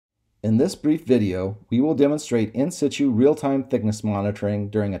In this brief video, we will demonstrate in situ real-time thickness monitoring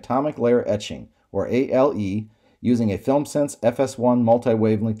during atomic layer etching, or ALE, using a FilmSense FS-1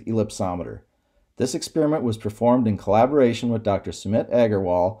 multi-wavelength ellipsometer. This experiment was performed in collaboration with Dr. Sumit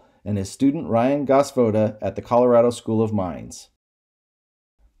Agarwal and his student Ryan Gasvoda at the Colorado School of Mines.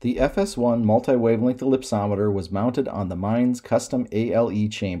 The FS-1 multi-wavelength ellipsometer was mounted on the Mines custom ALE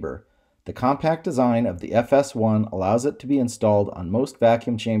chamber. The compact design of the FS-1 allows it to be installed on most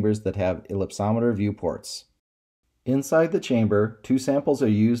vacuum chambers that have ellipsometer viewports. Inside the chamber, two samples are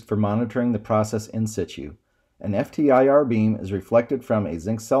used for monitoring the process in situ. An FTIR beam is reflected from a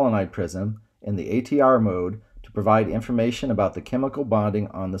zinc selenide prism in the ATR mode to provide information about the chemical bonding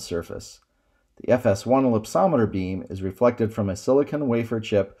on the surface. The FS-1 ellipsometer beam is reflected from a silicon wafer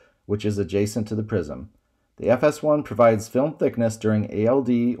chip which is adjacent to the prism. The FS-1 provides film thickness during ALD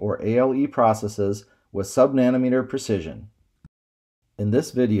or ALE processes with sub-nanometer precision. In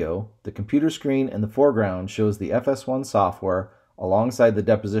this video, the computer screen in the foreground shows the FS-1 software alongside the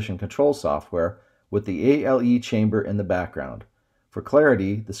deposition control software with the ALE chamber in the background. For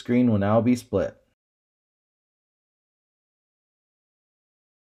clarity, the screen will now be split.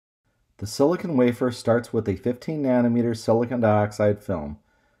 The silicon wafer starts with a 15 nanometer silicon dioxide film.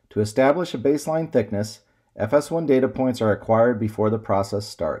 To establish a baseline thickness, FS-1 data points are acquired before the process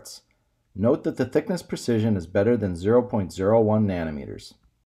starts. Note that the thickness precision is better than 0.01 nanometers.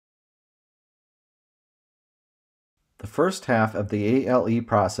 The first half of the ALE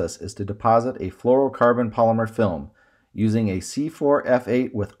process is to deposit a fluorocarbon polymer film using a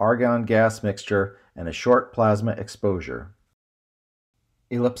C4F8 with argon gas mixture and a short plasma exposure.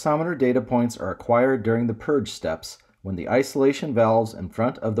 Ellipsometer data points are acquired during the purge steps when the isolation valves in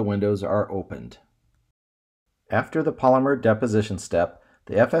front of the windows are opened. After the polymer deposition step,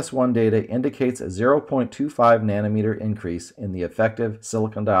 the FS-1 data indicates a 0.25 nanometer increase in the effective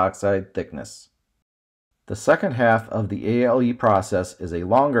silicon dioxide thickness. The second half of the ALE process is a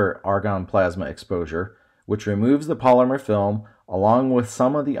longer argon plasma exposure, which removes the polymer film along with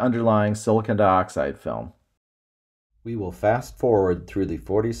some of the underlying silicon dioxide film. We will fast forward through the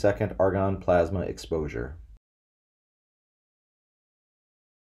 40-second argon plasma exposure.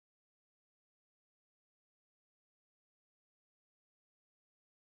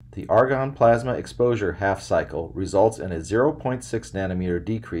 The argon plasma exposure half cycle results in a 0.6 nanometer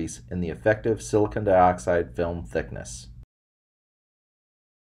decrease in the effective silicon dioxide film thickness.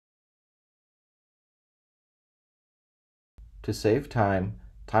 To save time,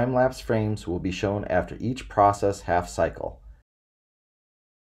 time-lapse frames will be shown after each process half cycle.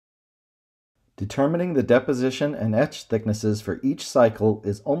 Determining the deposition and etch thicknesses for each cycle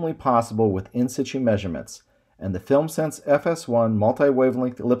is only possible with in-situ measurements, and the FilmSense FS-1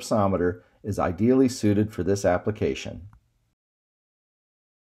 multi-wavelength ellipsometer is ideally suited for this application.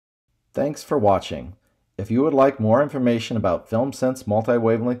 Thanks for watching. If you would like more information about FilmSense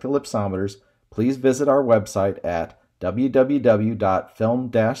multi-wavelength ellipsometers, please visit our website at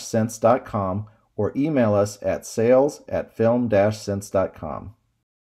www.film-sense.com or email us at sales@film-sense.com.